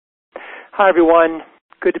Hi, everyone.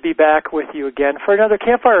 Good to be back with you again for another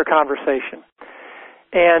campfire conversation.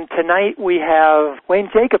 And tonight we have Wayne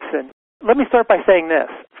Jacobsen. Let me start by saying this.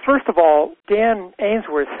 First of all, Dan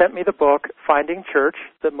Ainsworth sent me the book, Finding Church,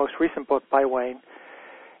 the most recent book by Wayne.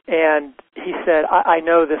 And he said, I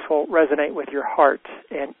know this will resonate with your heart.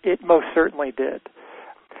 And it most certainly did.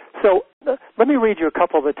 So let me read you a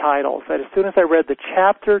couple of the titles. That as soon as I read the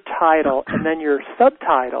chapter title and then your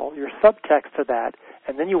subtitle, your subtext to that,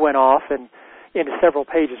 and then you went off and into several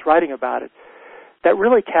pages writing about it, that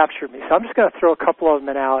really captured me. So I'm just going to throw a couple of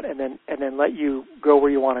them out and then let you go where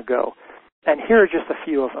you want to go. And here are just a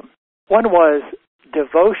few of them. One was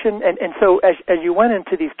devotion. And so as you went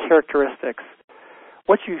into these characteristics,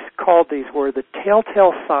 what you called these were the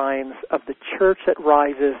telltale signs of the church that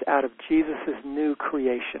rises out of Jesus' new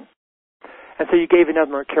creation. And so you gave a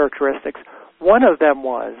number of characteristics. One of them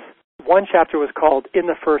was, one chapter was called In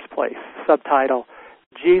the First Place, subtitle,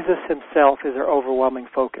 Jesus himself is our overwhelming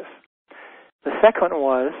focus. The second one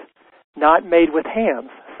was Not Made with Hands,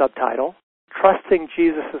 subtitle, Trusting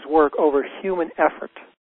Jesus' work over human effort.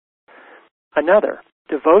 Another,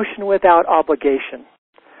 Devotion without obligation.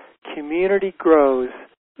 Community growth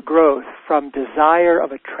from desire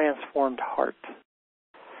of a transformed heart.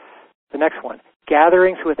 The next one,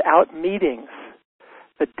 Gatherings without meetings.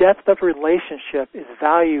 The depth of relationship is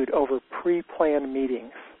valued over pre-planned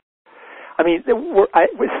meetings. I mean, this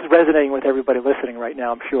is resonating with everybody listening right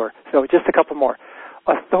now, I'm sure. So just a couple more.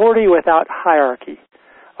 Authority without hierarchy.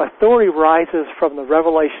 Authority rises from the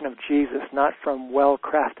revelation of Jesus, not from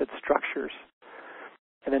well-crafted structures.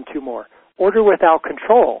 And then two more. Order without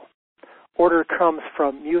control. Order comes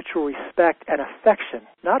from mutual respect and affection,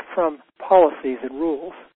 not from policies and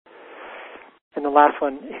rules. And the last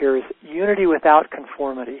one here is unity without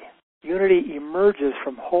conformity. Unity emerges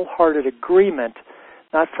from wholehearted agreement,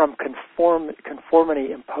 not from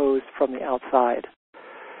conformity imposed from the outside.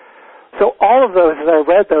 So all of those, as I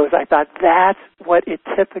read those, I thought that's what it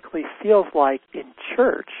typically feels like in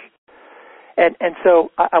church. And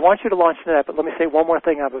so I want you to launch into that, but let me say one more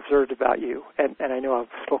thing I've observed about you, and I know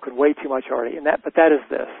I've spoken way too much already, but that is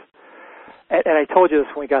this. And I told you this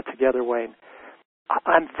when we got together, Wayne.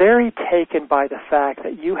 I'm very taken by the fact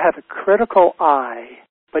that you have a critical eye,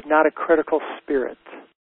 but not a critical spirit.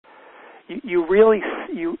 You really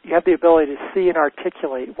have the ability to see and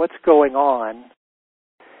articulate what's going on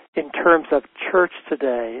in terms of church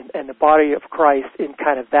today and the body of Christ in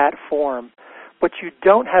kind of that form. But you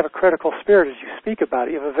don't have a critical spirit as you speak about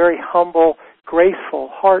it. You have a very humble, graceful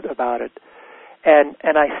heart about it. And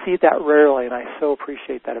I see that rarely, and I so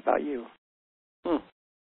appreciate that about you. I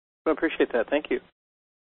appreciate that. Thank you.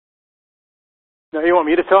 Now you want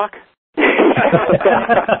me to talk?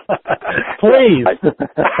 Please.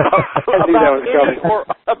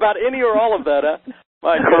 About any or all of that, huh?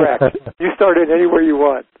 Correct. You start it anywhere you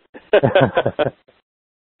want.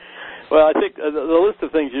 Well, I think the list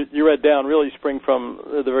of things you read down really spring from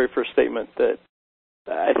the very first statement that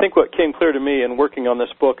I think what came clear to me in working on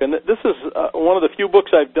this book, and this is one of the few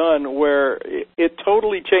books I've done where it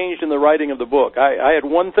totally changed in the writing of the book. I had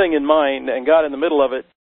one thing in mind and got in the middle of it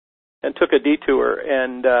and took a detour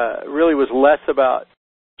and really was less about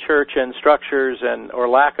church and structures or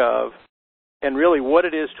lack of, and really what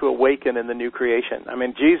it is to awaken in the new creation. I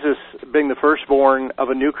mean, Jesus being the firstborn of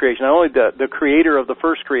a new creation, not only the creator of the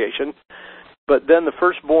first creation, but then the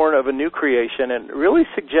firstborn of a new creation, and really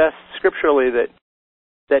suggests scripturally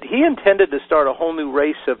that he intended to start a whole new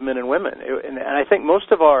race of men and women. And I think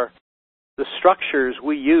most of the structures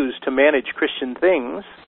we use to manage Christian things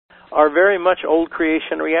are very much old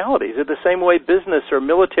creation realities. They're the same way business or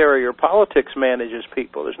military or politics manages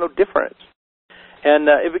people. There's no difference. And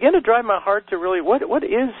it began to drive my heart to really what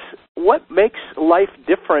makes life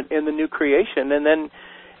different in the new creation, and then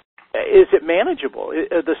is it manageable?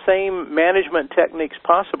 Are the same management techniques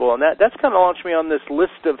possible? And that's kind of launched me on this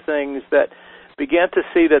list of things that began to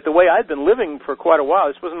see that the way I'd been living for quite a while,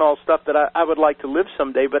 this wasn't all stuff that I would like to live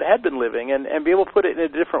someday, but had been living, and be able to put it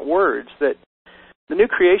in different words, that the new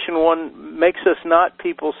creation one makes us not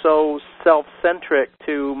people so self-centric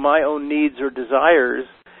to my own needs or desires.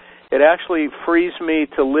 It actually frees me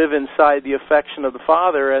to live inside the affection of the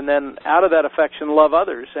Father, and then out of that affection love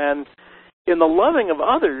others. And in the loving of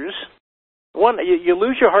others, one, you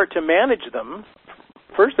lose your heart to manage them,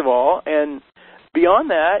 first of all, and beyond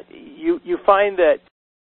that, you find that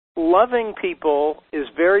loving people is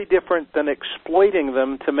very different than exploiting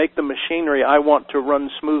them to make the machinery I want to run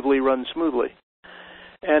smoothly.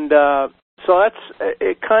 And so that's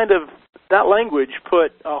it. Kind of that language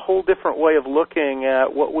put a whole different way of looking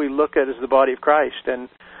at what we look at as the body of Christ. And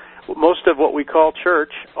most of what we call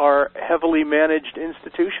church are heavily managed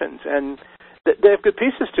institutions, and they have good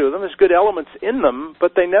pieces to them. There's good elements in them,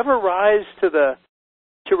 but they never rise to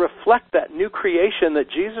reflect that new creation that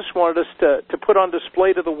Jesus wanted us to put on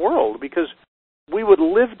display to the world, because we would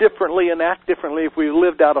live differently and act differently if we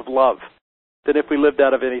lived out of love than if we lived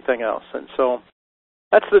out of anything else. And so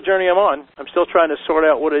that's the journey I'm on. I'm still trying to sort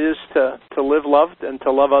out what it is to live loved and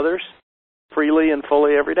to love others freely and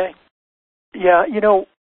fully every day. Yeah,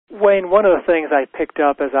 Wayne, one of the things I picked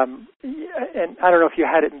up and I don't know if you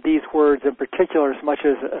had it in these words in particular as much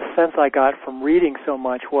as a sense I got from reading so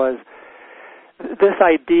much, was this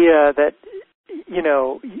idea that,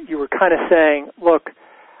 you were kind of saying, look,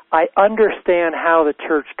 I understand how the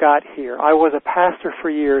church got here. I was a pastor for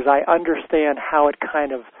years. I understand how it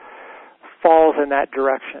kind of falls in that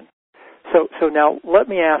direction. So now let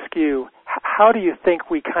me ask you, how do you think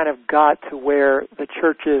we kind of got to where the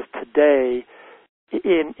church is today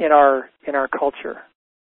in our culture?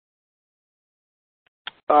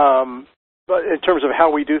 But in terms of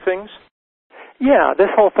how we do things? Yeah, this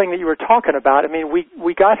whole thing that you were talking about, I mean,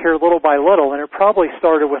 we got here little by little, and it probably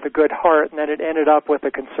started with a good heart, and then it ended up with a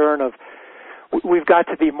concern of, we've got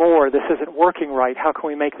to be more, this isn't working right, how can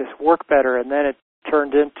we make this work better? And then it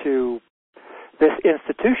turned into this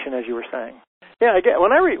institution, as you were saying. Yeah,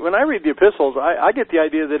 when I read the epistles, I get the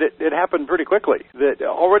idea that it happened pretty quickly, that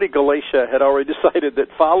already Galatia had already decided that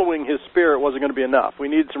following his spirit wasn't going to be enough. We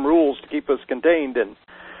needed some rules to keep us contained, and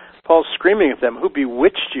Paul's screaming at them, who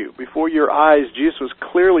bewitched you? Before your eyes, Jesus was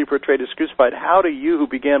clearly portrayed as crucified. How do you, who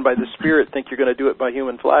began by the Spirit, think you're going to do it by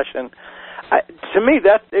human flesh? And to me,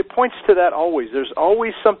 it points to that always. There's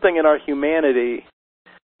always something in our humanity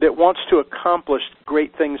that wants to accomplish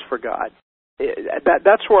great things for God.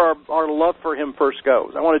 That's where our love for Him first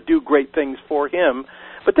goes. I want to do great things for Him,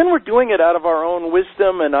 but then we're doing it out of our own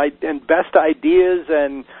wisdom and best ideas,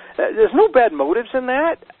 and there's no bad motives in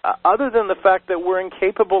that, other than the fact that we're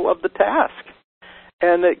incapable of the task,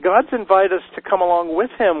 and that God's invited us to come along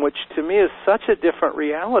with Him, which to me is such a different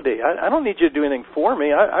reality. I don't need you to do anything for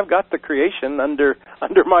me. I've got the creation under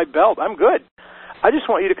my belt. I'm good. I just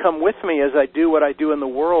want you to come with me as I do what I do in the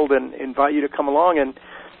world, and invite you to come along. And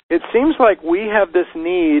it seems like we have this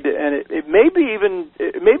need, and it may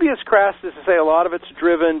be as crass as to say a lot of it's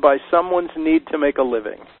driven by someone's need to make a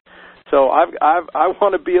living. So I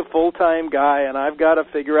want to be a full-time guy, and I've got to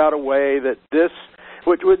figure out a way that this,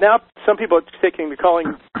 which now some people are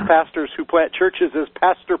calling pastors who plant churches as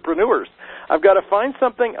pastorpreneurs. I've got to find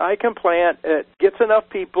something I can plant that gets enough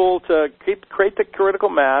people to create the critical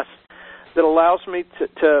mass that allows me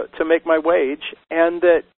to make my wage, and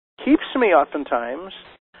that keeps me oftentimes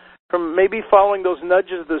from maybe following those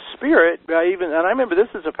nudges of the Spirit. And I remember this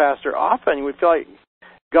as a pastor, often you would feel like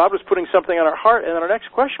God was putting something on our heart, and then our next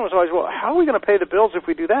question was always, well, how are we going to pay the bills if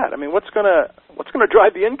we do that? I mean, what's going to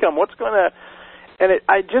drive the income?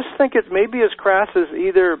 I just think it may be as crass as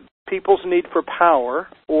either people's need for power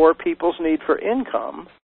or people's need for income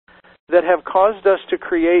that have caused us to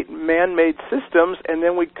create man-made systems, and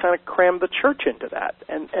then we kind of cram the church into that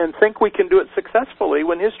and think we can do it successfully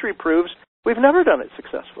when history proves we've never done it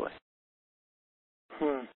successfully.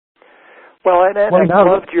 Well,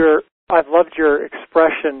 I've loved your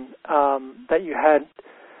expression that you had.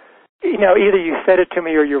 Either you said it to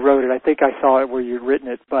me or you wrote it. I think I saw it where you'd written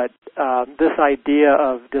it. But this idea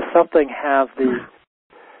of, does something have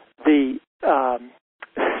the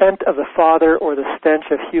scent of the Father or the stench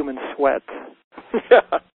of human sweat?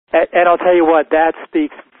 Yeah. And I'll tell you what, that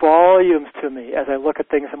speaks volumes to me as I look at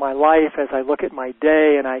things in my life, as I look at my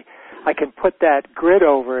day, and I can put that grid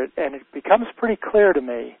over it, and it becomes pretty clear to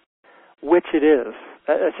me which it is.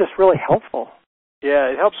 It's just really helpful.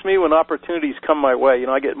 Yeah, it helps me when opportunities come my way.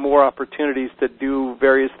 I get more opportunities to do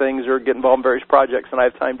various things or get involved in various projects than I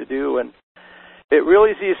have time to do, and it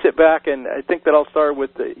really is easy to sit back, and I think that I'll start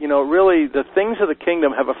with, really the things of the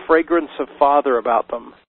kingdom have a fragrance of Father about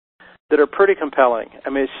them that are pretty compelling. I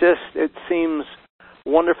mean, it seems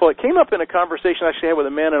wonderful. It came up in a conversation I actually had with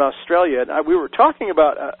a man in Australia, and we were talking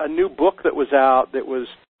about a new book that was out that was,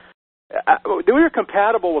 we were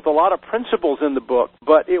compatible with a lot of principles in the book,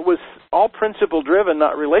 but it was all principle-driven,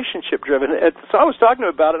 not relationship-driven. And so I was talking to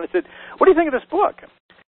him about it, and I said, what do you think of this book?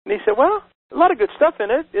 And he said, well, a lot of good stuff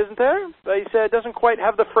in it, isn't there? But he said it doesn't quite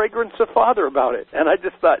have the fragrance of Father about it. And I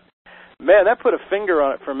just thought, man, that put a finger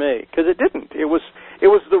on it for me, because it didn't. It was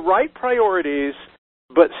the right priorities,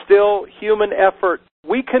 but still human effort.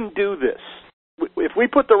 We can do this. If we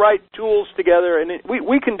put the right tools together, and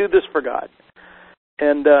we can do this for God.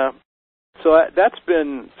 And so that's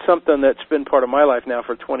been something that's been part of my life now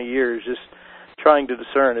for 20 years, just trying to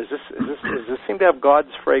discern, does this seem to have God's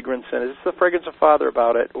fragrance in it? Is this the fragrance of Father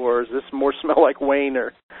about it, or is this more smell like Wayne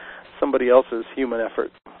or somebody else's human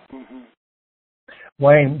effort? Mm-hmm.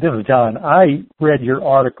 Wayne, this is John. I read your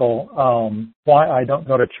article, Why I Don't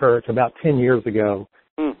Go to Church, about 10 years ago.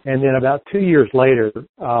 And then about 2 years later,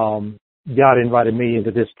 God invited me into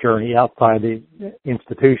this journey outside the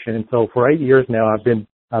institution. And so for 8 years now, I've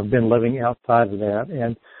been living outside of that.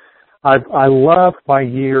 And I loved my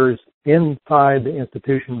years inside the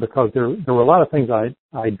institution because there were a lot of things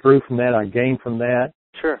I drew from that, I gained from that.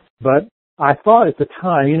 Sure. But I thought at the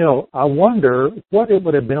time, I wonder what it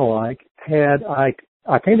would have been like had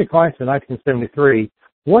I came to Christ in 1973.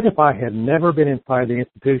 What if I had never been inside the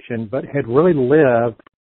institution but had really lived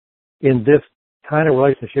in this kind of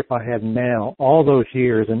relationship I have now all those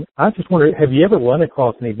years? And I just wonder, have you ever run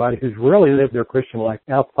across anybody who's really lived their Christian life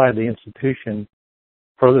outside the institution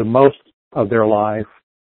for the most of their life?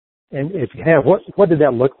 And if you have, what did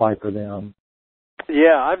that look like for them?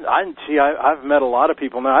 Yeah, I've met a lot of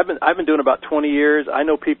people now. I've been doing about 20 years. I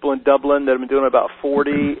know people in Dublin that have been doing about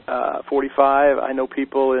 40, 45. I know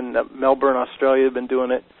people in Melbourne, Australia, have been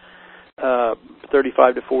doing it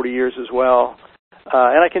 35 to 40 years as well.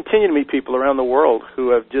 And I continue to meet people around the world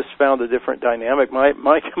who have just found a different dynamic.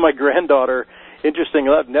 My granddaughter, interesting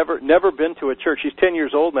enough, never been to a church. She's 10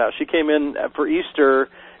 years old now. She came in for Easter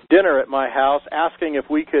dinner at my house asking if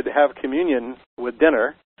we could have communion with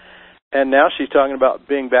dinner. And now she's talking about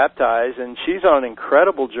being baptized, and she's on an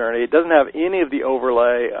incredible journey. It doesn't have any of the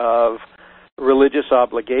overlay of religious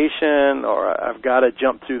obligation or I've got to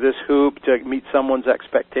jump through this hoop to meet someone's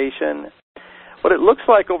expectation. What it looks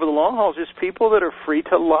like over the long haul is just people that are free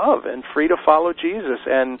to love and free to follow Jesus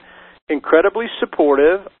and incredibly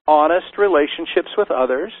supportive, honest relationships with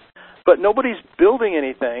others, but nobody's building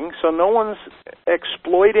anything, so no one's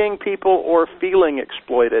exploiting people or feeling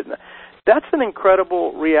exploited. That's an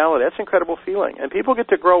incredible reality. That's an incredible feeling. And people get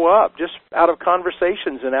to grow up just out of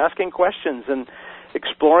conversations and asking questions and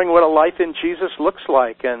exploring what a life in Jesus looks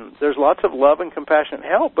like. And there's lots of love and compassion and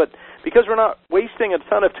help. But because we're not wasting a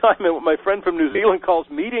ton of time in what my friend from New Zealand calls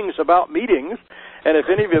meetings about meetings, and if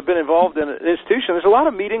any of you have been involved in an institution, there's a lot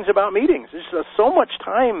of meetings about meetings. There's so much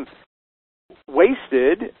time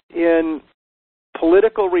wasted in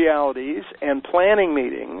political realities and planning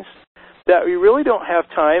meetings that we really don't have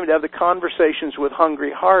time to have the conversations with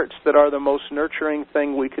hungry hearts that are the most nurturing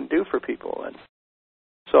thing we can do for people. And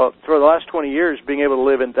so for the last 20 years, being able to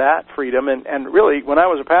live in that freedom, and really, when I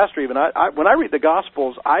was a pastor even, when I read the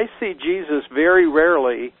Gospels, I see Jesus very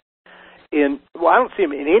rarely I don't see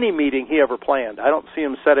him in any meeting he ever planned. I don't see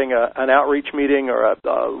him setting an outreach meeting or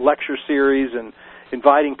a lecture series and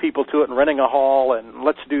inviting people to it and renting a hall and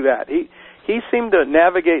let's do that. He seemed to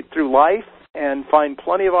navigate through life and find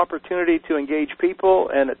plenty of opportunity to engage people.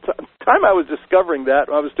 And at the time I was discovering that,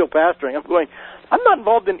 I was still pastoring, I'm going, I'm not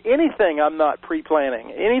involved in anything I'm not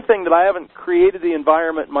pre-planning, anything that I haven't created the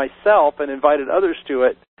environment myself and invited others to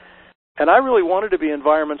it. And I really wanted to be in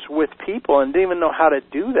environments with people and didn't even know how to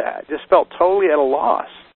do that. Just felt totally at a loss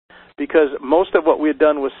because most of what we had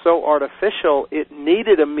done was so artificial, it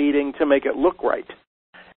needed a meeting to make it look right.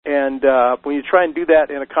 And when you try and do that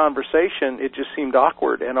in a conversation, it just seemed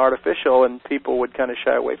awkward and artificial, and people would kind of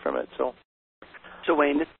shy away from it. So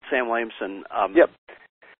Wayne, this is Sam Williamson. Yep.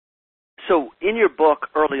 So in your book,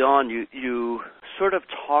 early on, you do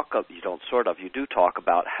talk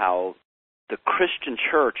about how the Christian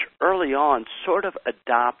church early on sort of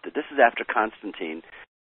adopted, this is after Constantine,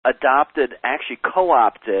 actually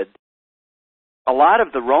co-opted a lot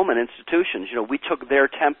of the Roman institutions. We took their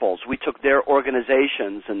temples, we took their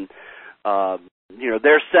organizations, and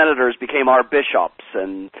their senators became our bishops,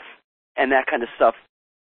 and that kind of stuff.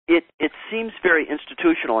 It seems very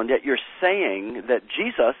institutional, and yet you're saying that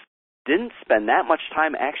Jesus didn't spend that much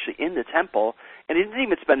time actually in the temple, and he didn't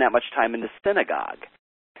even spend that much time in the synagogue.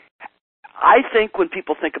 I think when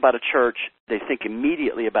people think about a church, they think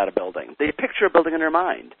immediately about a building. They picture a building in their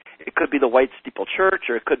mind. It could be the White Steeple Church,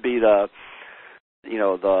 or it could be the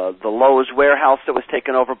Lowe's warehouse that was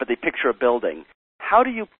taken over, but they picture a building. How do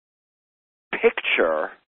you picture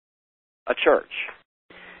a church?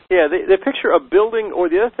 Yeah, they picture a building, or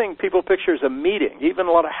the other thing people picture is a meeting. Even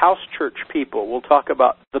a lot of house church people will talk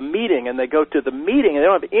about the meeting, and they go to the meeting, and they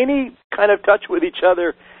don't have any kind of touch with each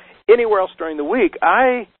other anywhere else during the week.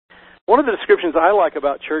 One of the descriptions I like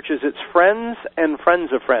about church is it's friends and friends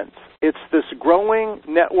of friends. It's this growing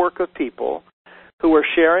network of people who are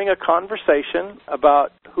sharing a conversation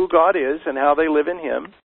about who God is and how they live in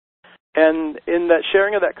Him. And in that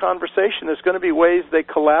sharing of that conversation, there's going to be ways they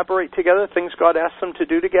collaborate together, things God asks them to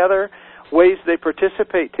do together, ways they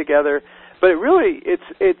participate together. But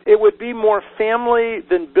it would be more family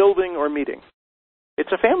than building or meeting.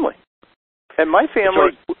 It's a family. And my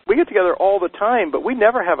family, we get together all the time, but we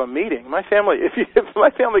never have a meeting. My family, if my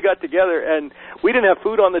family got together and we didn't have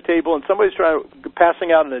food on the table and somebody's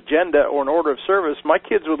passing out an agenda or an order of service, my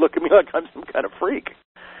kids would look at me like I'm some kind of freak.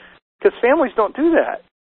 Because families don't do that.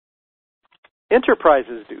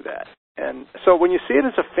 Enterprises do that. And so when you see it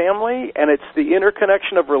as a family and it's the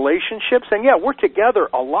interconnection of relationships, and yeah, we're together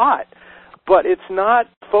a lot, but it's not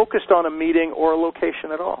focused on a meeting or a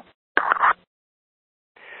location at all.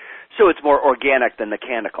 So it's more organic than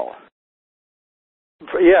mechanical.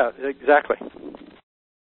 Yeah, exactly.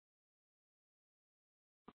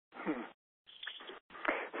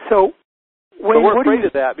 So we're afraid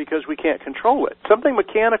of that because we can't control it. Something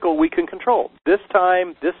mechanical we can control. This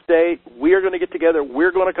time, this date, we are going to get together.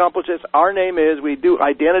 We're going to accomplish this. Our name is. We do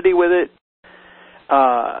identity with it.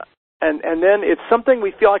 And then it's something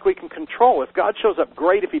we feel like we can control. If God shows up,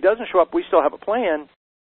 great. If He doesn't show up, we still have a plan.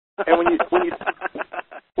 And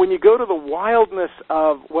when you go to the wildness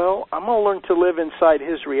of, well, I'm going to learn to live inside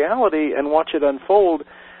His reality and watch it unfold,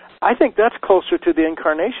 I think that's closer to the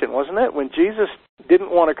incarnation, wasn't it? When Jesus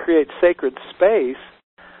didn't want to create sacred space,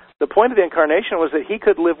 the point of the incarnation was that He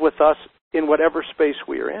could live with us in whatever space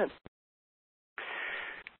we are in.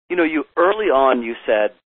 You know, early on you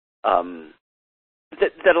said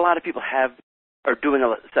that a lot of people are doing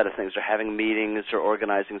a set of things, or having meetings, or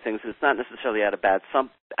organizing things. It's not necessarily out of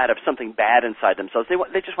something bad inside themselves.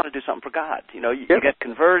 They just want to do something for God. You know, you get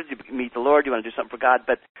converted, you meet the Lord, you want to do something for God.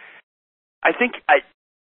 But I think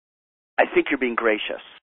you're being gracious.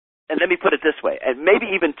 And let me put it this way, and maybe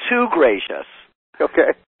even too gracious.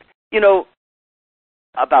 Okay. You know,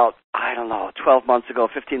 about, 12 months ago,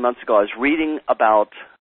 15 months ago, I was reading about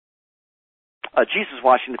Jesus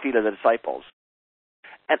washing the feet of the disciples.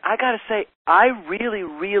 And I got to say, I really,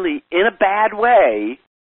 really, in a bad way,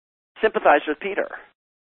 sympathize with Peter.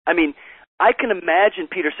 I mean, I can imagine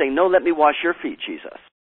Peter saying, "No, let me wash your feet, Jesus."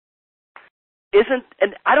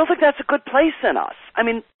 And I don't think that's a good place in us. I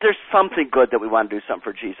mean, there's something good that we want to do something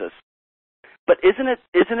for Jesus. But isn't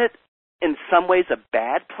it in some ways a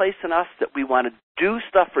bad place in us that we want to do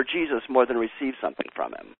stuff for Jesus more than receive something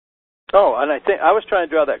from Him? Oh, and I think I was trying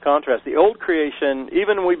to draw that contrast. The old creation,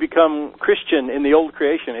 even when we become Christian in the old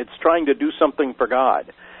creation, it's trying to do something for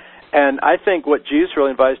God. And I think what Jesus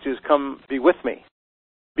really invites to is come be with me.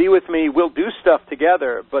 Be with me, we'll do stuff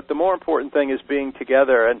together, but the more important thing is being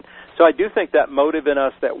together. And so I do think that motive in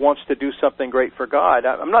us that wants to do something great for God,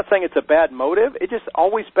 I'm not saying it's a bad motive, it's just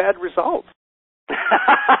always bad results.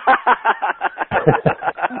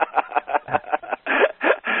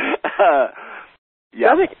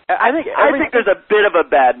 Yeah, I think there's a bit of a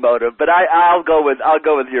bad motive, but I'll go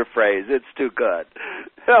with your phrase. It's too good.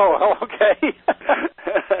 Oh, okay.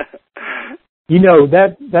 You know,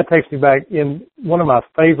 that takes me back in one of my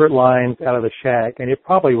favorite lines out of The Shack, and it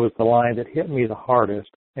probably was the line that hit me the hardest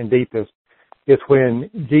and deepest. It's when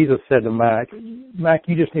Jesus said to Mac,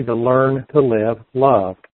 "You just need to learn to live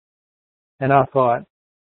loved." And I thought,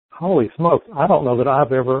 holy smokes, I don't know that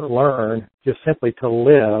I've ever learned just simply to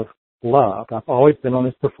live loved. I've always been on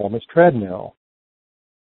this performance treadmill.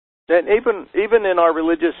 And even in our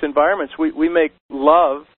religious environments, we make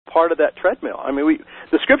love part of that treadmill. I mean,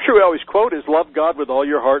 the scripture we always quote is, "Love God with all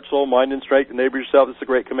your heart, soul, mind, and strength, and neighbor yourself." It's a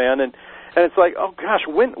great command. And it's like, oh gosh,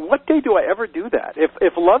 what day do I ever do that?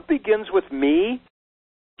 If love begins with me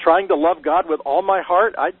trying to love God with all my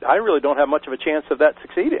heart, I really don't have much of a chance of that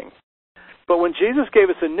succeeding. But when Jesus gave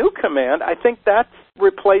us a new command, I think that's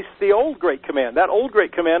replaced the old great command. That old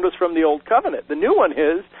great command was from the old covenant. The new one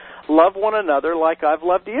is, love one another like I've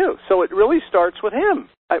loved you. So it really starts with Him.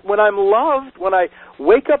 When I'm loved, when I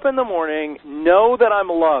wake up in the morning, know that I'm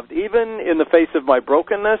loved, even in the face of my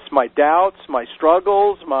brokenness, my doubts, my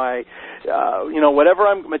struggles, my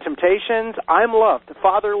my temptations, I'm loved. The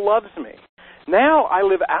Father loves me. Now I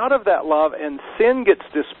live out of that love, and sin gets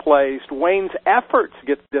displaced, Wayne's efforts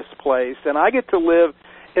get displaced, and I get to live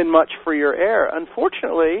in much freer air.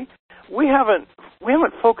 Unfortunately, we haven't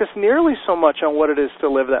focused nearly so much on what it is to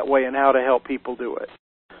live that way and how to help people do it.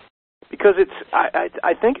 Because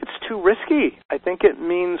I think it's too risky. I think it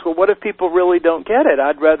means, well, what if people really don't get it?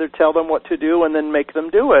 I'd rather tell them what to do and then make them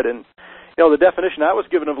do it. And the definition I was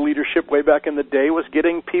given of leadership way back in the day was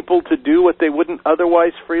getting people to do what they wouldn't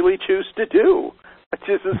otherwise freely choose to do, which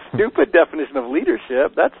is a stupid definition of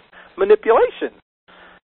leadership. That's manipulation.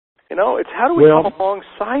 It's how do we come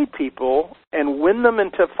alongside people and win them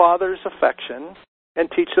into Father's affection and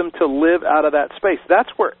teach them to live out of that space. That's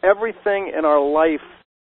where everything in our life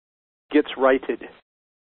gets righted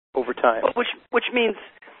over time. Which means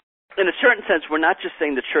in a certain sense, we're not just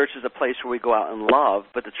saying the church is a place where we go out and love,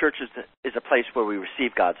 but the church is a place where we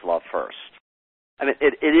receive God's love first. I mean,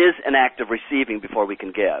 it is an act of receiving before we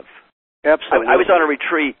can give. Absolutely. I was on a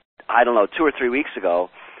retreat, 2 or 3 weeks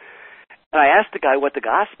ago, and I asked the guy what the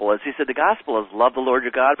gospel is. He said, the gospel is love the Lord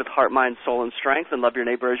your God with heart, mind, soul, and strength, and love your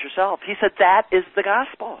neighbor as yourself. He said, that is the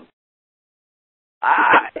gospel.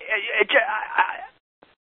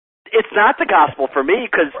 It's not the gospel for me,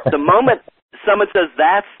 because the moment someone says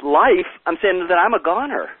that's life, I'm saying that I'm a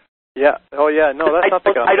goner. Yeah. Oh, yeah. No, that's not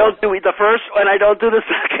the gospel. I don't do the first and I don't do the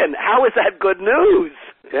second. How is that good news?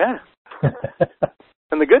 Yeah.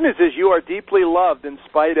 And the good news is you are deeply loved in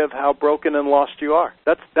spite of how broken and lost you are.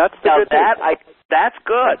 That's the good news. That's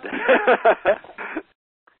good.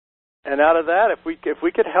 And out of that, if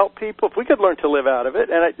we could help people, if we could learn to live out of it,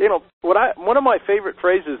 and one of my favorite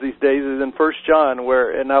phrases these days is in 1 John,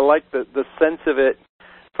 and I like the sense of it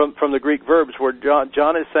from the Greek verbs, where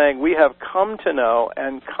John is saying we have come to know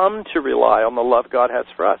and come to rely on the love God has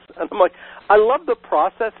for us. And I'm like, I love the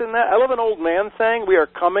process in that. I love an old man saying we are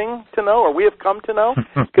coming to know, or we have come to know,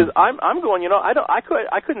 because I'm going,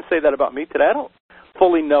 I couldn't say that about me today. I don't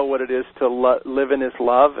fully know what it is to live in His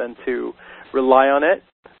love and to rely on it.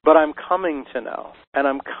 But I'm coming to know, and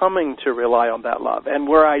I'm coming to rely on that love. And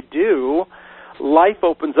where I do, life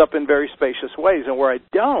opens up in very spacious ways. And where I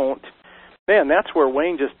don't, man, that's where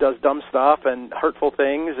Wayne just does dumb stuff and hurtful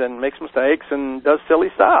things and makes mistakes and does silly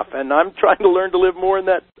stuff. And I'm trying to learn to live more in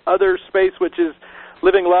that other space, which is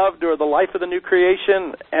living loved or the life of the new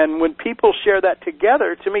creation. And when people share that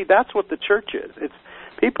together, to me, that's what the church is. It's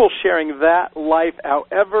people sharing that life,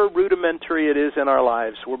 however rudimentary it is in our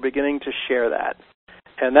lives. We're beginning to share that.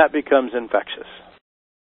 And that becomes infectious.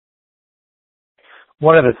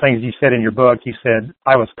 One of the things you said in your book, you said,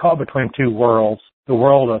 I was caught between two worlds, the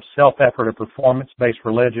world of self-effort or performance-based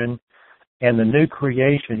religion and the new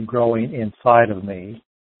creation growing inside of me.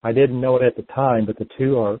 I didn't know it at the time, but the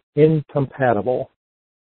two are incompatible.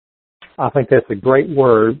 I think that's a great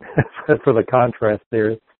word for the contrast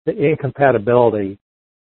there, the incompatibility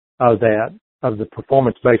of that, of the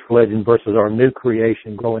performance-based religion versus our new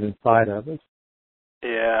creation growing inside of us.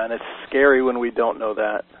 Yeah, and it's scary when we don't know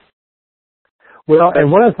that. Well,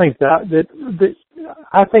 and one of the things that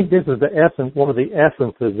I think this is the essence, one of the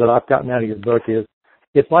essences that I've gotten out of your book is,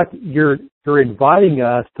 it's like you're inviting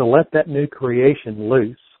us to let that new creation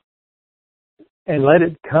loose and let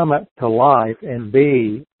it come up to life and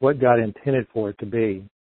be what God intended for it to be.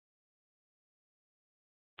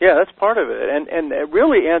 Yeah, that's part of it. And it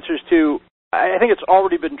really answers to, I think it's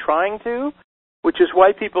already been trying to, which is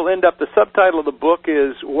why people end up, the subtitle of the book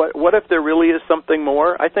is, what if there really is something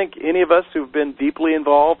more? I think any of us who've been deeply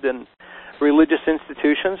involved in religious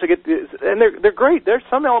institutions, and they're great. There's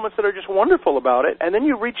some elements that are just wonderful about it, and then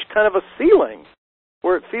you reach kind of a ceiling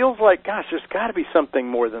where it feels like, gosh, there's got to be something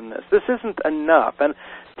more than this. This isn't enough. And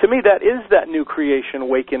to me, that is that new creation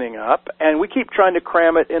wakening up, and we keep trying to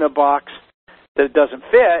cram it in a box that it doesn't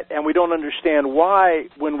fit, and we don't understand why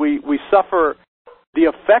when we suffer the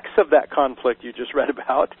effects of that conflict you just read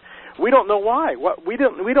about, we don't know why. We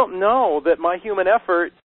don't know that my human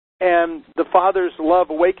effort and the Father's love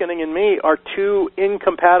awakening in me are two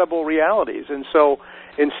incompatible realities. And so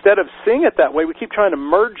instead of seeing it that way, we keep trying to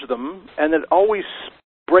merge them, and it always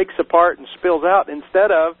breaks apart and spills out.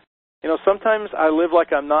 Instead of, sometimes I live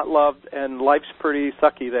like I'm not loved and life's pretty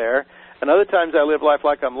sucky there, and other times I live life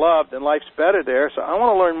like I'm loved and life's better there. So I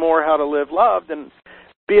want to learn more how to live loved and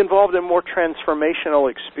be involved in more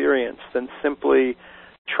transformational experience than simply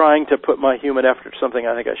trying to put my human effort to something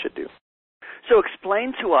I think I should do. So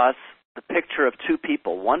explain to us the picture of two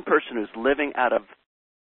people, one person who's living out of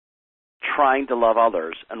trying to love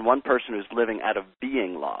others and one person who's living out of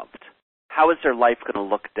being loved. How is their life going to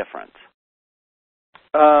look different?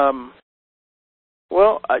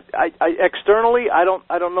 Well, I externally, I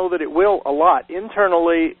don't know that it will a lot.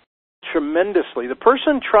 Internally, tremendously. The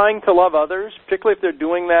person trying to love others, particularly if they're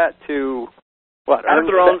doing that to out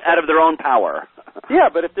of their own power. Yeah,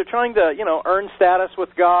 but if they're trying to, earn status with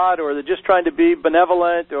God, or they're just trying to be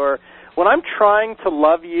benevolent, or when I'm trying to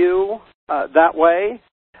love you that way,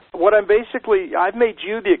 I've made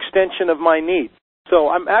you the extension of my need. So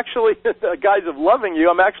I'm actually, the guise of loving you,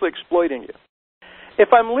 I'm actually exploiting you. If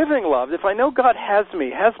I'm living loved, if I know God has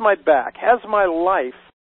me, has my back, has my life,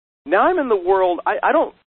 now I'm in the world, I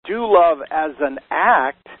don't do love as an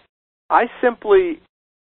act. I simply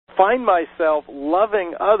find myself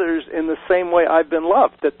loving others in the same way I've been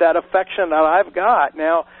loved, that affection that I've got.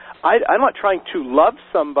 Now, I'm not trying to love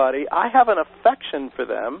somebody. I have an affection for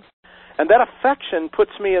them, and that affection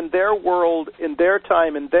puts me in their world, in their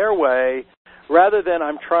time, in their way, rather than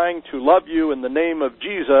I'm trying to love you in the name of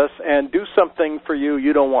Jesus and do something for you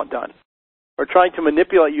you don't want done, or trying to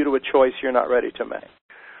manipulate you to a choice you're not ready to make.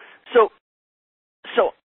 So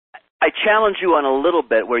I challenge you on a little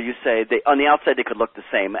bit where you say on the outside they could look the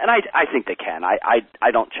same, and I think they can.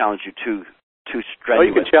 I don't challenge you too strenuously. Oh,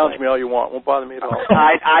 you can challenge me all you want. It won't bother me at all.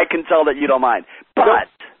 I can tell that you don't mind.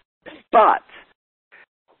 But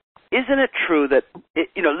isn't it true that,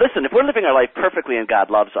 listen, if we're living our life perfectly and God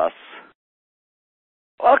loves us,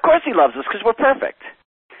 well, of course He loves us because we're perfect.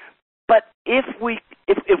 But if we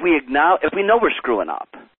know we're screwing up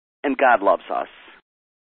and God loves us,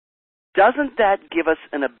 doesn't that give us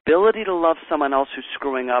an ability to love someone else who's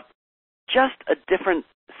screwing up just a different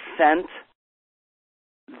scent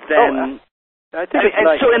than... I think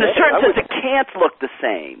so in a certain sense, it can't look the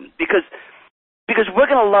same because we're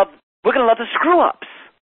going to love the screw-ups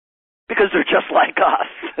because they're just like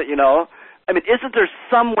us, I mean, isn't there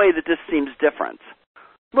some way that this seems different?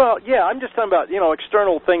 Well, yeah, I'm just talking about,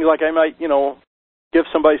 external things like I might, give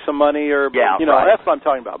somebody some money or, right. That's what I'm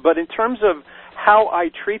talking about. But in terms of how I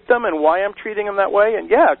treat them and why I'm treating them that way, and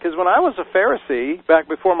because when I was a Pharisee, back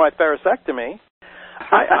before my pharisectomy,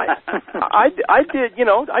 I did,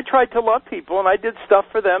 I tried to love people and I did stuff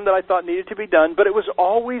for them that I thought needed to be done, but it was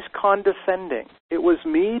always condescending. It was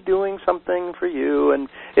me doing something for you, and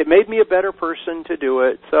it made me a better person to do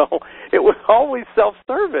it. So it was always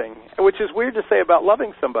self-serving, which is weird to say about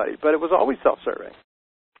loving somebody, but it was always self-serving.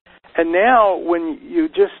 And now when you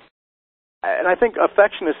just, and I think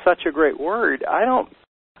affection is such a great word, I don't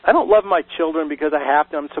love my children because I have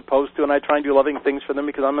to, I'm supposed to, and I try and do loving things for them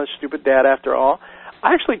because I'm a stupid dad after all.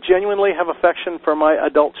 I actually genuinely have affection for my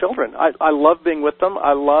adult children. I love being with them.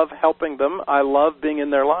 I love helping them. I love being in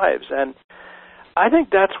their lives. And I think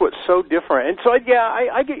that's what's so different. And so,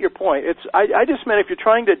 I get your point. I just meant if you're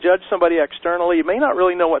trying to judge somebody externally, you may not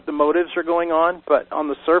really know what the motives are going on, but on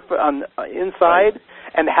the surface, inside,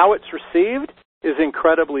 and how it's received is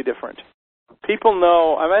incredibly different. People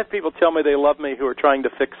know. I've had people tell me they love me who are trying to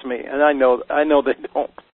fix me, and I know they don't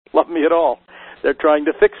love me at all. They're trying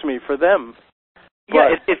to fix me for them.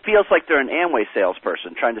 Yeah, it feels like they're an Amway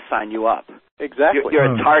salesperson trying to sign you up. Exactly.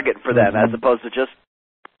 You're a target for them as opposed to just...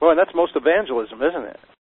 Well, and that's most evangelism, isn't it?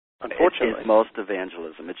 Unfortunately. It is most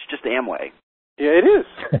evangelism. It's just Amway. Yeah, it is.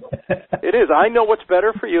 It is. I know what's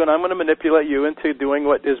better for you, and I'm going to manipulate you into doing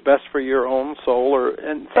what is best for your own soul,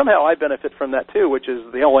 and somehow I benefit from that too, which is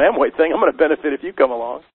the whole Amway thing. I'm going to benefit if you come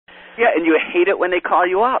along. Yeah, and you hate it when they call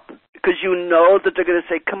you up because you know that they're going to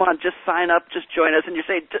say, come on, just sign up, just join us, and you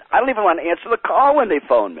say, I don't even want to answer the call when they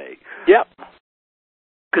phone me. Yep.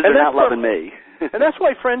 Because they're not loving me. And that's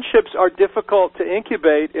why friendships are difficult to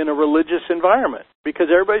incubate in a religious environment, because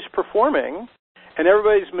everybody's performing and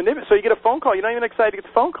everybody's manipulating. So you get a phone call, you're not even excited to get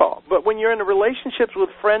the phone call. But when you're in relationships with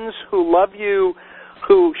friends who love you,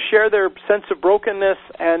 who share their sense of brokenness,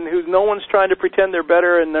 and who no one's trying to pretend they're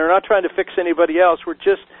better and they're not trying to fix anybody else, we're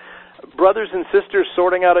just brothers and sisters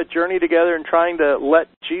sorting out a journey together and trying to let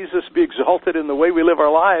Jesus be exalted in the way we live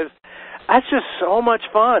our lives, that's just so much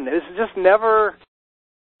fun. It's just never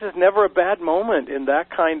a bad moment in that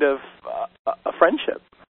kind of a friendship.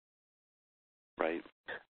 Right.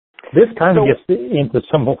 This kind of gets into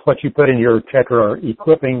some of what you put in your chapter,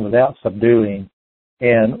 equipping without subduing.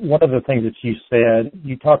 And one of the things that you said,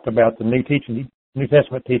 you talked about the New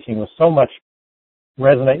Testament teaching was so much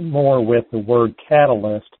resonate more with the word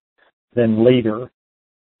catalyst than leader.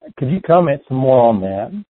 Could you comment some more on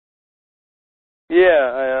that?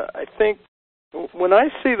 Yeah, I think when I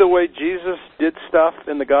see the way Jesus did stuff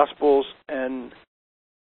in the Gospels, and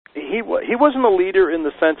he wasn't a leader in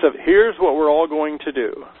the sense of here's what we're all going to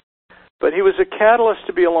do, but he was a catalyst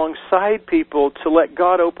to be alongside people to let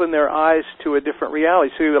God open their eyes to a different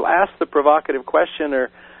reality. So he will ask the provocative question or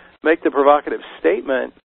make the provocative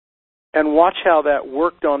statement and watch how that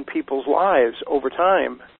worked on people's lives over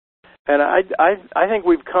time. And I think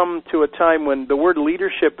we've come to a time when the word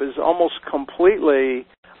leadership is almost completely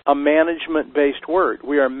a management-based word.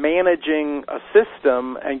 We are managing a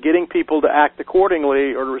system and getting people to act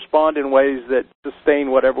accordingly or to respond in ways that sustain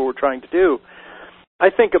whatever we're trying to do. I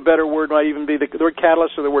think a better word might even be the word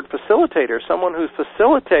catalyst or the word facilitator, someone who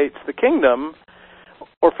facilitates the kingdom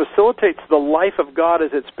or facilitates the life of God as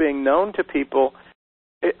it's being known to people.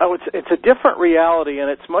 It's a different reality, and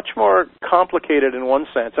it's much more complicated in one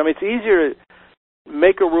sense. I mean, it's easier to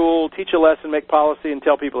make a rule, teach a lesson, make policy, and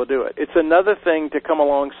tell people to do it. It's another thing to come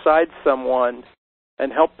alongside someone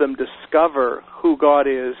and help them discover who God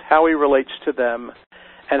is, how He relates to them,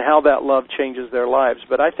 and how that love changes their lives.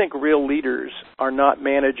 But I think real leaders are not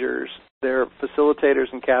managers. They're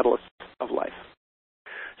facilitators and catalysts of life.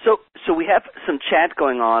 So we have some chat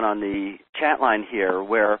going on the chat line here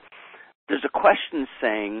where there's a question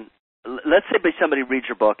saying, let's say somebody reads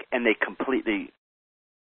your book and they completely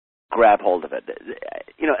grab hold of it.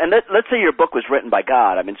 And let's say your book was written by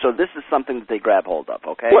God. I mean, so this is something that they grab hold of,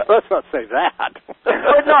 okay? Well, let's not say that.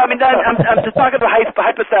 No, I mean, I'm just talking about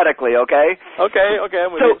hypothetically, okay? Okay,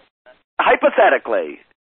 I'm with you. Hypothetically,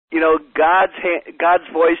 God's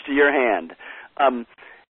voice to your hand.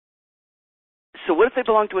 So what if they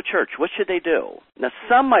belong to a church? What should they do? Now,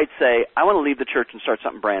 some might say, I want to leave the church and start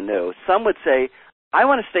something brand new. Some would say, I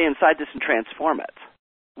want to stay inside this and transform it.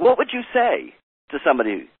 What would you say to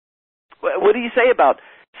somebody? What do you say about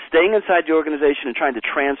staying inside the organization and trying to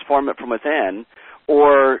transform it from within,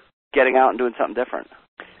 or getting out and doing something different?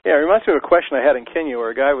 Yeah, it reminds me of a question I had in Kenya where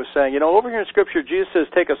a guy was saying, over here in Scripture, Jesus says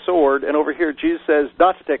take a sword, and over here Jesus says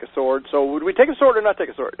not to take a sword, so would we take a sword or not take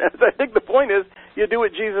a sword? And I think the point is you do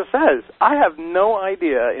what Jesus says. I have no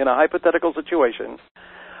idea in a hypothetical situation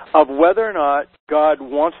of whether or not God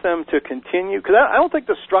wants them to continue, because I don't think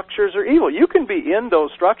the structures are evil. You can be in those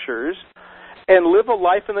structures and live a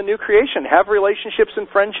life in the new creation, have relationships and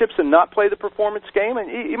friendships and not play the performance game, and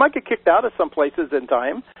you might get kicked out of some places in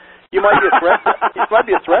time. You might be a threat. It might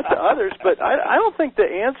be a threat to others, but I don't think the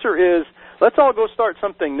answer is let's all go start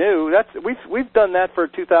something new. We've done that for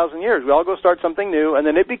 2,000 years. We all go start something new, and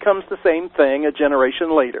then it becomes the same thing a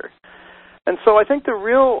generation later. And so I think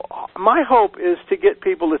my hope is to get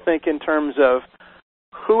people to think in terms of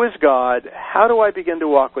who is God, how do I begin to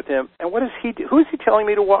walk with Him, and what is He? Who is He telling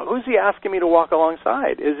me to walk? Who is He asking me to walk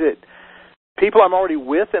alongside? Is it people I'm already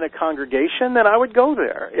with in a congregation? Then I would go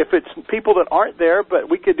there. If it's people that aren't there, but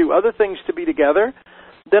we could do other things to be together,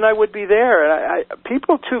 then I would be there. And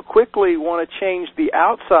people too quickly want to change the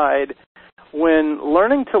outside when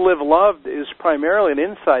learning to live loved is primarily an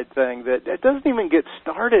inside thing that doesn't even get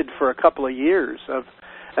started for a couple of years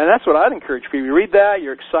and that's what I'd encourage people. You read that,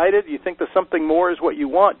 you're excited, you think the something more is what you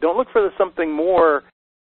want. Don't look for the something more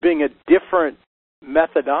being a different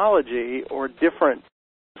methodology or different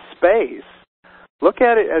space. Look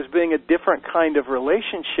at it as being a different kind of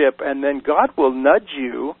relationship, and then God will nudge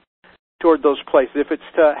you toward those places. If it's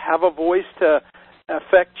to have a voice to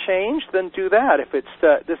affect change, then do that. If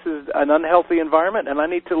it's this is an unhealthy environment and I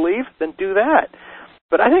need to leave, then do that.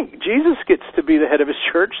 But I think Jesus gets to be the head of His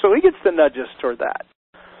church, so He gets to nudge us toward that.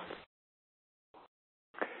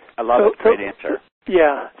 I love it. Great answer.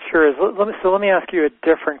 Yeah, sure is. Let me ask you a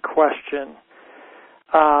different question.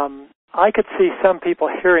 I could see some people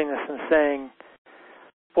hearing this and saying,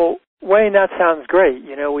 well, Wayne, that sounds great.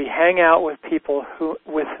 We hang out with people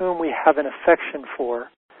with whom we have an affection for.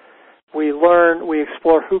 We learn, we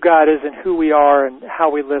explore who God is and who we are and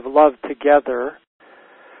how we live love together.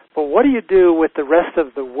 But what do you do with the rest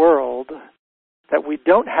of the world that we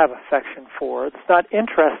don't have affection for, that's not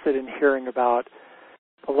interested in hearing about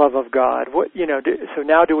the love of God? So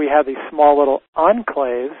now do we have these small little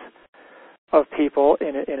enclaves of people,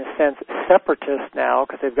 in a sense, separatists now,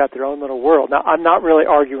 because they've got their own little world? Now, I'm not really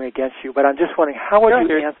arguing against you, but I'm just wondering, how would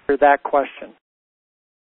you answer that question?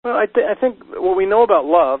 Well, I think what we know about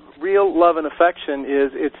love, real love and affection,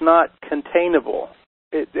 is it's not containable.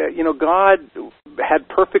 God had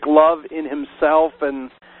perfect love in Himself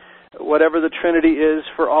and whatever the Trinity is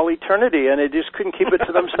for all eternity, and they just couldn't keep it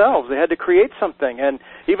to themselves. They had to create something, and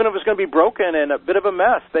even if it was going to be broken and a bit of a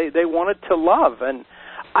mess, they wanted to love. And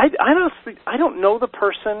I don't know the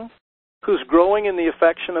person who's growing in the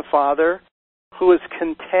affection of Father who is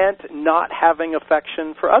content not having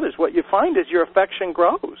affection for others. What you find is your affection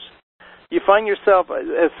grows. You find yourself,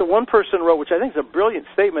 as the one person wrote, which I think is a brilliant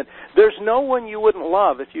statement, there's no one you wouldn't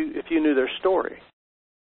love if you knew their story.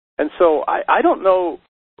 And so I don't know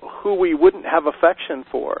who we wouldn't have affection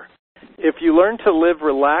for. If you learn to live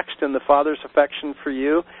relaxed in the Father's affection for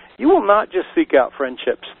you, you will not just seek out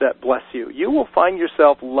friendships that bless you. You will find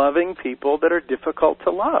yourself loving people that are difficult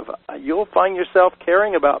to love. You'll find yourself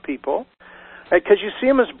caring about people because you see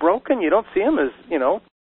them as broken. You don't see them as,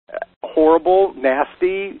 horrible,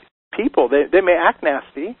 nasty people. They may act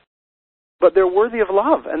nasty, but they're worthy of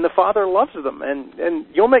love, and the Father loves them. And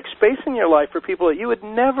you'll make space in your life for people that you would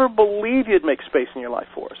never believe you'd make space in your life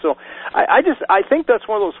for. So I think that's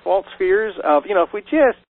one of those false fears of, if we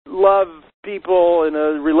just love people in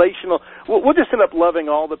a relational, we'll just end up loving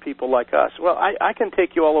all the people like us. Well, I can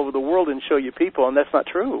take you all over the world and show you people, and that's not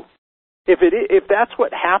true. If that's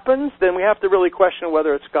what happens, then we have to really question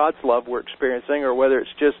whether it's God's love we're experiencing or whether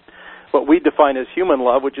it's just what we define as human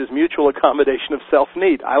love, which is mutual accommodation of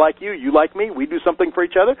self-need. I like you, you like me, we do something for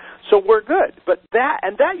each other, so we're good. But that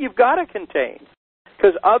you've got to contain,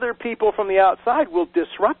 because other people from the outside will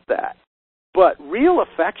disrupt that. But real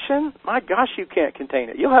affection, my gosh, you can't contain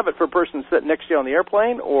it. You'll have it for a person sitting next to you on the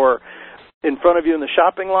airplane or in front of you in the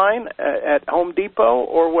shopping line at Home Depot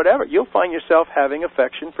or whatever. You'll find yourself having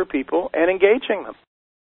affection for people and engaging them.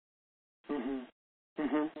 Mm-hmm.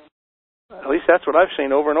 Mm-hmm. At least that's what I've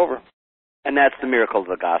seen over and over. And that's the miracle of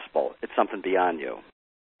the gospel. It's something beyond you.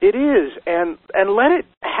 It is, and let it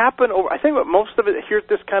happen over. I think what most of it, hear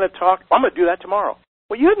this kind of talk, I'm going to do that tomorrow.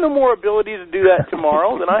 Well, you have no more ability to do that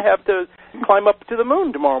tomorrow than I have to climb up to the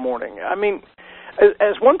moon tomorrow morning. I mean,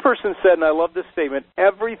 as one person said, and I love this statement,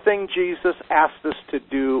 everything Jesus asked us to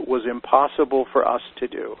do was impossible for us to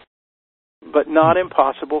do, but not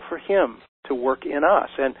impossible for him to work in us.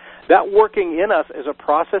 And that working in us is a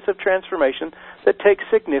process of transformation that takes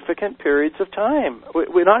significant periods of time.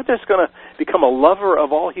 We're not just going to become a lover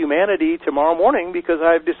of all humanity tomorrow morning because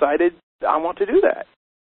I've decided I want to do that.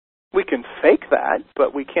 We can fake that,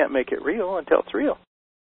 but we can't make it real until it's real.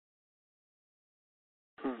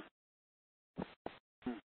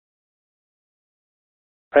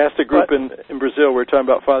 I asked a group in Brazil, we were talking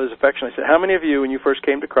about Father's affection. I said, how many of you, when you first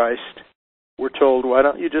came to Christ, were told, why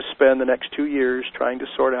don't you just spend the next 2 years trying to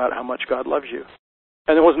sort out how much God loves you?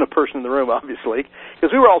 And there wasn't a person in the room, obviously,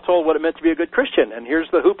 because we were all told what it meant to be a good Christian. And here's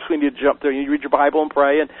the hoops we need to jump through. You read your Bible and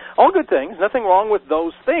pray, and all good things. Nothing wrong with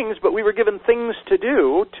those things, but we were given things to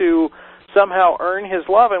do to somehow earn his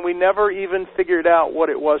love, and we never even figured out what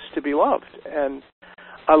it was to be loved. And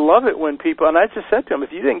I love it when people, and I just said to them,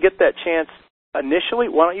 if you didn't get that chance initially,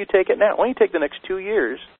 why don't you take it now? Why don't you take the next 2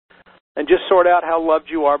 years and just sort out how loved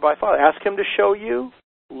you are by Father? Ask him to show you.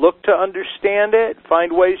 Look to understand it.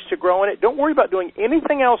 Find ways to grow in it. Don't worry about doing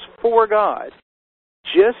anything else for God.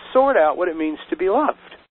 Just sort out what it means to be loved.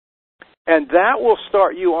 And that will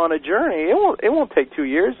start you on a journey. It won't take 2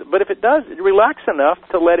 years, but if it does, relax enough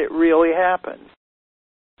to let it really happen.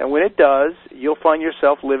 And when it does, you'll find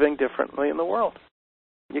yourself living differently in the world.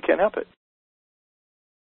 You can't help it.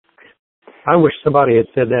 I wish somebody had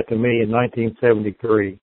said that to me in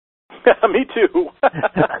 1973. Me too.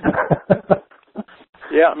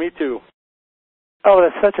 Yeah, me too. Oh,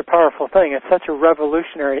 that's such a powerful thing. It's such a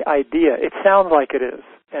revolutionary idea. It sounds like it is.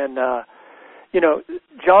 And,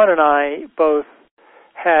 John and I both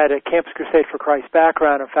had a Campus Crusade for Christ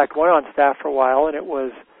background. In fact, went on staff for a while, and it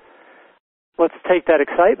was, let's take that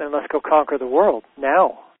excitement and let's go conquer the world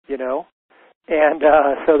now, And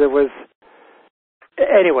so there was,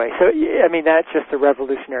 anyway, that's just a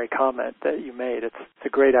revolutionary comment that you made. It's a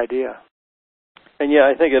great idea. And yeah,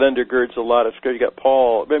 I think it undergirds a lot of scripture. You got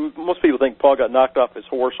Paul. Most people think Paul got knocked off his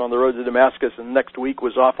horse on the road to Damascus and next week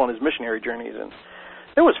was off on his missionary journeys. And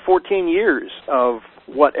there was 14 years of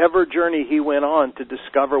whatever journey he went on to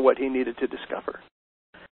discover what he needed to discover.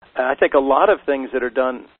 And I think a lot of things that are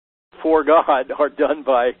done for God are done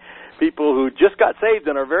by people who just got saved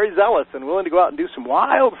and are very zealous and willing to go out and do some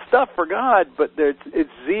wild stuff for God, but it's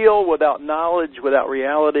zeal without knowledge, without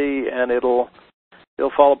reality, and it'll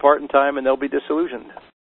fall apart in time and they'll be disillusioned.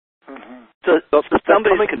 Mm-hmm. So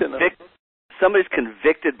somebody's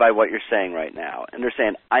convicted by what you're saying right now, and they're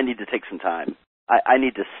saying, I need to take some time. I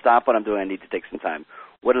need to stop what I'm doing. I need to take some time.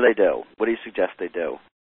 What do they do? What do you suggest they do?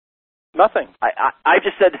 Nothing. I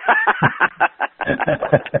just said...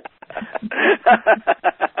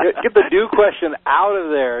 Get the do question out of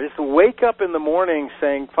there. Just wake up in the morning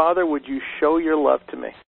saying, Father, would you show your love to me?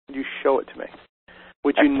 Would you show it to me?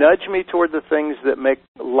 Would you nudge me toward the things that make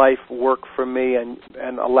life work for me and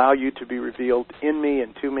allow you to be revealed in me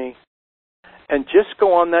and to me? And just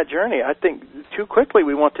go on that journey. I think too quickly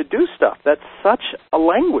we want to do stuff. That's such a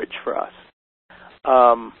language for us.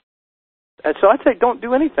 And so I'd say don't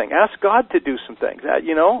do anything. Ask God to do some things.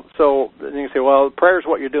 So then you say, well, prayer is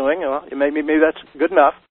what you're doing. Maybe that's good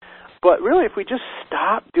enough. But really, if we just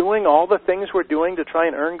stop doing all the things we're doing to try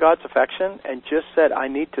and earn God's affection and just said, I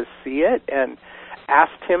need to see it and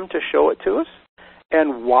asked him to show it to us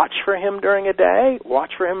and watch for him during a day,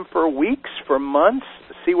 watch for him for weeks, for months,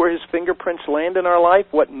 see where his fingerprints land in our life,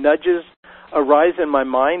 what nudges arise in my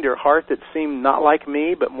mind or heart that seem not like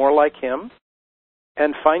me but more like him,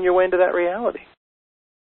 and find your way into that reality.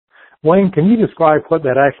 Wayne, can you describe what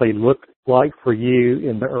that actually looked like for you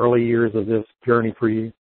in the early years of this journey for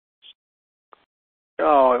you?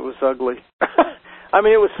 Oh, it was ugly.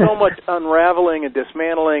 It was so much unraveling and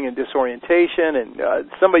dismantling and disorientation, and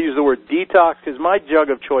somebody used the word detox because my jug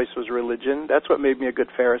of choice was religion. That's what made me a good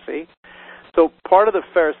Pharisee. So part of the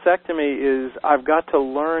Pharisectomy is I've got to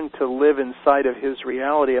learn to live inside of his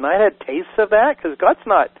reality, and I had tastes of that because God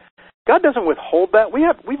doesn't withhold that.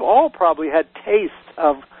 We've all probably had tastes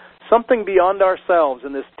of something beyond ourselves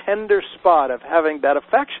in this tender spot of having that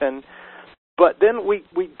affection, But then we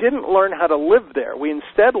didn't learn how to live there. We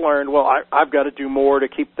instead learned, well, I've got to do more to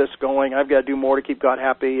keep this going. I've got to do more to keep God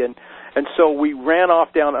happy. And so we ran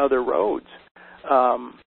off down other roads.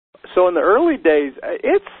 So in the early days,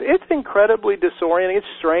 it's incredibly disorienting. It's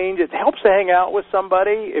strange. It helps to hang out with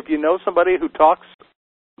somebody. If you know somebody who talks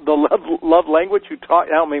the love language, I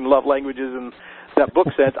don't mean love languages in that book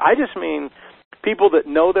sense. I just mean people that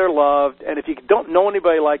know they're loved. And if you don't know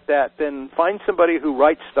anybody like that, then find somebody who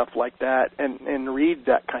writes stuff like that and read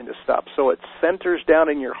that kind of stuff. So it centers down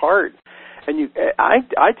in your heart. And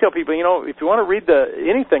I tell people, if you want to read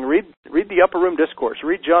anything, read the Upper Room Discourse.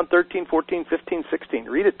 Read John 13, 14, 15, 16.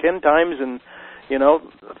 Read it 10 times in,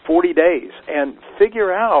 40 days. And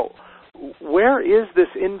figure out, where is this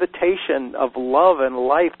invitation of love and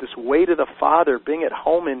life, this way to the Father, being at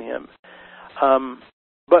home in Him?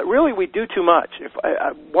 But really, we do too much.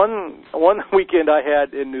 One weekend I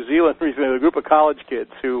had in New Zealand recently with a group of college kids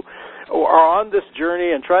who are on this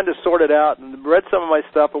journey and trying to sort it out, and read some of my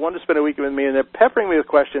stuff and wanted to spend a weekend with me, and they're peppering me with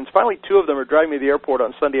questions. Finally, 2 of them are driving me to the airport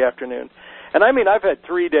on Sunday afternoon. And I mean, I've had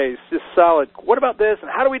 3 days just solid, what about this,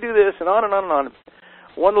 and how do we do this, and on and on and on.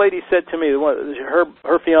 One lady said to me,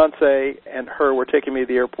 her fiance and her were taking me to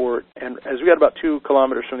the airport, and as we got about 2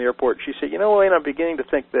 kilometers from the airport, she said, Wayne, I'm beginning to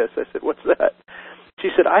think this. I said, what's that? She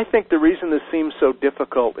said, I think the reason this seems so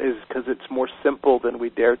difficult is because it's more simple than we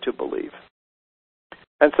dare to believe.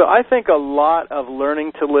 And so I think a lot of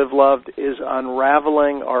learning to live loved is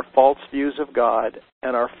unraveling our false views of God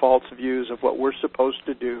and our false views of what we're supposed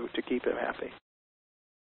to do to keep Him happy.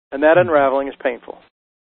 And that unraveling is painful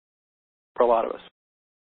for a lot of us.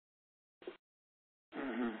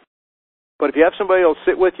 Mm-hmm. But if you have somebody who'll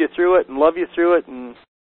sit with you through it and love you through it, and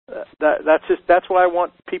that's why I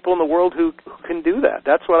want people in the world who can do that.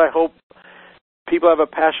 That's what I hope people have a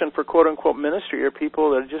passion for, quote unquote, ministry, or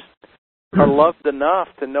people that just are loved enough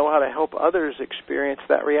to know how to help others experience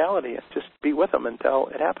that reality and just be with them until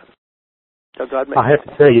it happens. I have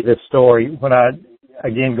to tell you this story. When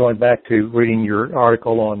again, going back to reading your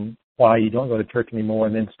article on why you don't go to church anymore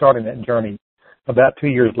and then starting that journey about 2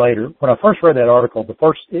 years later, when I first read that article,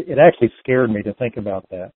 it actually scared me to think about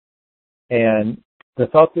that. And the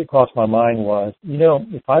thought that crossed my mind was,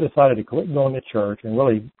 if I decided to quit going to church and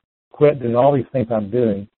really quit doing all these things I'm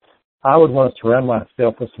doing, I would want to surround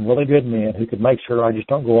myself with some really good men who could make sure I just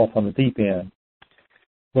don't go off on the deep end.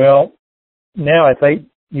 Well, now it's 8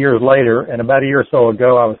 years later, and about a year or so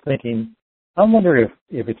ago, I was thinking, I wonder if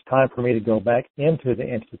it's time for me to go back into the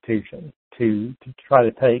institution to try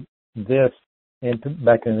to take this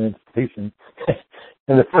back in the institution.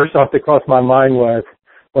 And the first thought that crossed my mind was,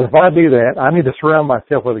 well, if I do that, I need to surround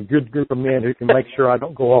myself with a good group of men who can make sure I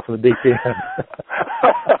don't go off on the deep end.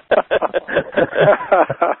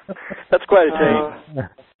 That's quite a change.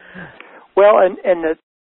 Well, and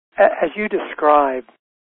as you describe,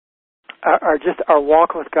 our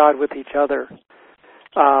walk with God with each other,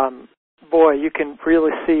 boy, you can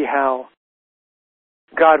really see how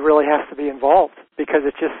God really has to be involved, because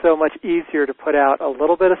it's just so much easier to put out a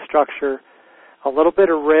little bit of structure, a little bit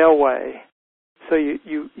of railway, so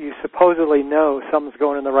you supposedly know something's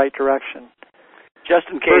going in the right direction. Just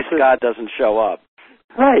in case God doesn't show up.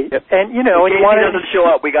 Right. Yep. And, if he doesn't show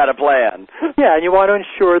up, we got a plan. Yeah, and you want to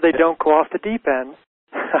ensure they don't go off the deep end.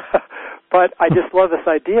 But I just love this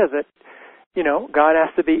idea that, God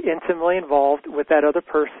has to be intimately involved with that other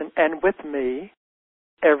person and with me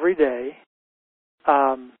every day.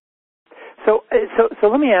 So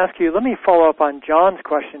let me ask you, let me follow up on John's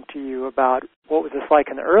question to you about what was this like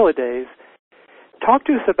in the early days. Talk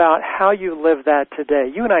to us about how you live that today.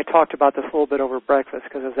 You and I talked about this a little bit over breakfast,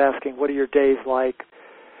 because I was asking, what are your days like,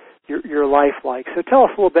 your life like? So tell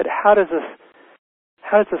us a little bit, how does this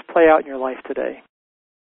play out in your life today?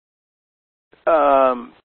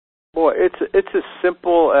 Boy, it's as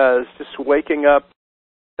simple as just waking up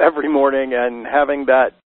every morning and having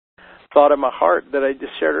that thought in my heart that I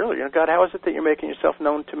just shared earlier. God, how is it that you're making yourself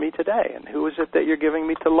known to me today? And who is it that you're giving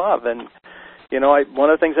me to love? And one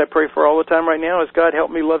of the things I pray for all the time right now is, God, help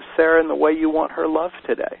me love Sarah in the way you want her loved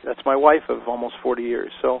today. That's my wife of almost 40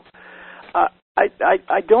 years. So the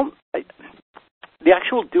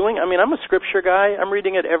actual doing, I'm a scripture guy. I'm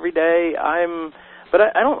reading it every day. But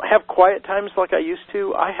I don't have quiet times like I used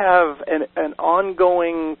to. I have an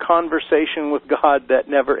ongoing conversation with God that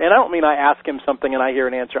never, and I don't mean I ask Him something and I hear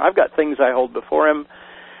an answer. I've got things I hold before Him.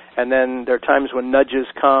 And then there are times when nudges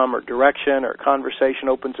come, or direction, or conversation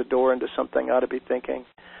opens a door into something I ought to be thinking.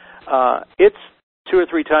 It's 2 or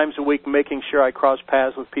 3 times a week making sure I cross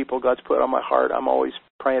paths with people God's put on my heart. I'm always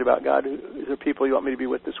praying about, God, are there people you want me to be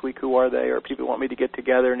with this week? Who are they? Or people who want me to get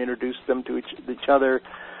together and introduce them to each other?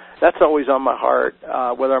 That's always on my heart,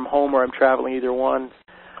 whether I'm home or I'm traveling, either one.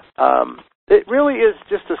 It really is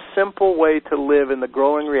just a simple way to live in the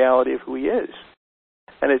growing reality of who He is.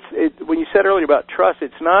 And when you said earlier about trust,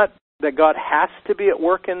 it's not that God has to be at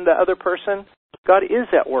work in the other person. God is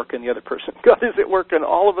at work in the other person. God is at work in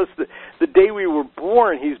all of us. The day we were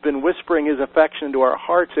born, He's been whispering His affection into our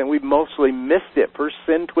hearts, and we've mostly missed it. First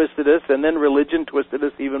sin twisted us, and then religion twisted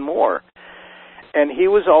us even more. And He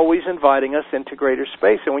was always inviting us into greater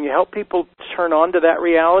space. And when you help people turn on to that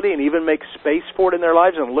reality and even make space for it in their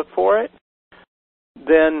lives and look for it,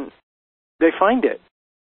 then they find it.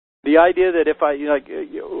 The idea that if I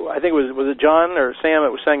think it was it John or Sam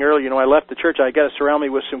that was saying earlier, I left the church, I got to surround me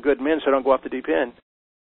with some good men so I don't go off the deep end.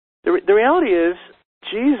 The reality is,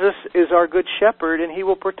 Jesus is our good shepherd and He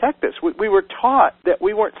will protect us. We were taught that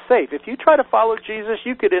we weren't safe. If you try to follow Jesus,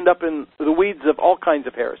 you could end up in the weeds of all kinds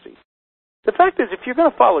of heresy. The fact is, if you're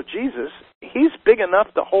going to follow Jesus, He's big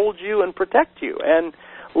enough to hold you and protect you and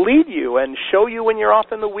lead you and show you when you're off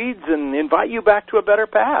in the weeds and invite you back to a better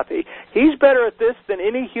path. He's better at this than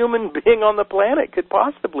any human being on the planet could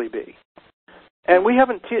possibly be. And we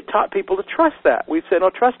haven't taught people to trust that. We've said, no,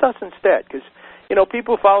 trust us instead, because,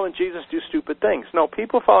 people following Jesus do stupid things. No,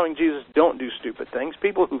 people following Jesus don't do stupid things.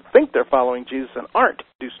 People who think they're following Jesus and aren't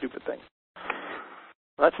do stupid things.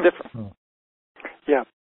 That's different. Yeah,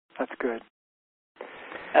 that's good.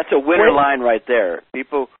 That's a winner line right there.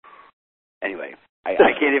 Anyway, I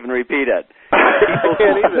can't even repeat it.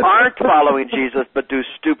 People who aren't following Jesus but do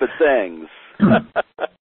stupid things.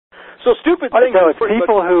 So stupid things. No, it's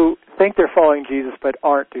people who think they're following Jesus but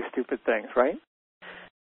aren't do stupid things, right?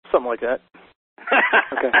 Something like that.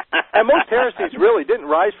 Okay. And most heresies really didn't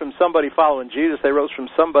rise from somebody following Jesus. They rose from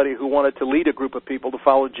somebody who wanted to lead a group of people to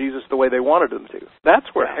follow Jesus the way they wanted them to. That's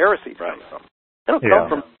where heresies come from. They don't come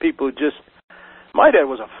from people who just... My dad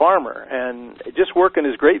was a farmer, and just working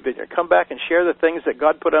his grape vineyard. Come back and share the things that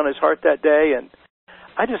God put on his heart that day, and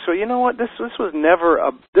I just thought, you know what? This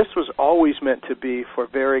was always meant to be for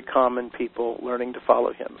very common people learning to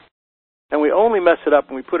follow Him. And we only mess it up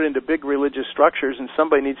when we put it into big religious structures, and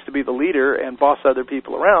somebody needs to be the leader and boss other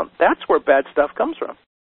people around. That's where bad stuff comes from.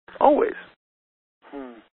 Always.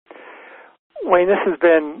 Wayne, this has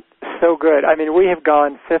been so good. I mean, we have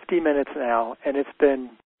gone 50 minutes now, and it's been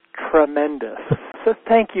tremendous. So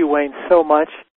thank you, Wayne, so much.